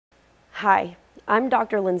Hi, I'm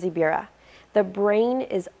Dr. Lindsay Bira. The brain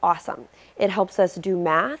is awesome. It helps us do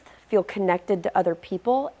math, feel connected to other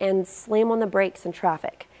people, and slam on the brakes in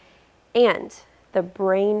traffic. And the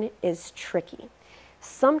brain is tricky.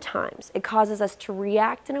 Sometimes it causes us to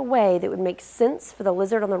react in a way that would make sense for the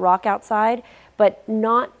lizard on the rock outside, but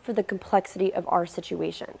not for the complexity of our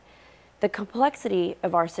situation. The complexity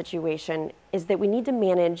of our situation is that we need to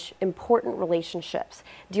manage important relationships,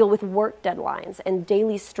 deal with work deadlines, and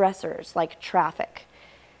daily stressors like traffic.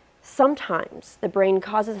 Sometimes the brain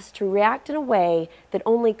causes us to react in a way that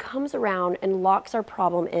only comes around and locks our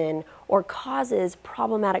problem in or causes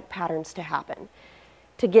problematic patterns to happen.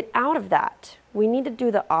 To get out of that, we need to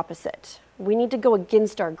do the opposite. We need to go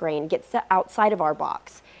against our grain, get outside of our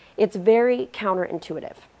box. It's very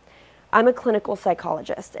counterintuitive. I'm a clinical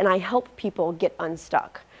psychologist, and I help people get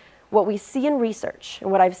unstuck. What we see in research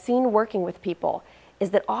and what I've seen working with people is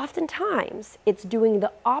that oftentimes it's doing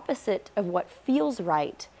the opposite of what feels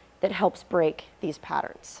right that helps break these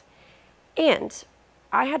patterns. And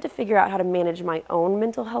I had to figure out how to manage my own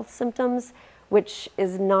mental health symptoms, which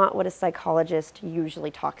is not what a psychologist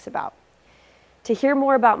usually talks about. To hear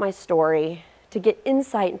more about my story, to get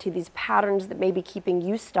insight into these patterns that may be keeping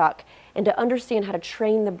you stuck, and to understand how to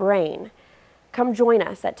train the brain, come join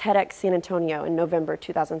us at TEDx San Antonio in November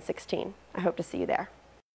 2016. I hope to see you there.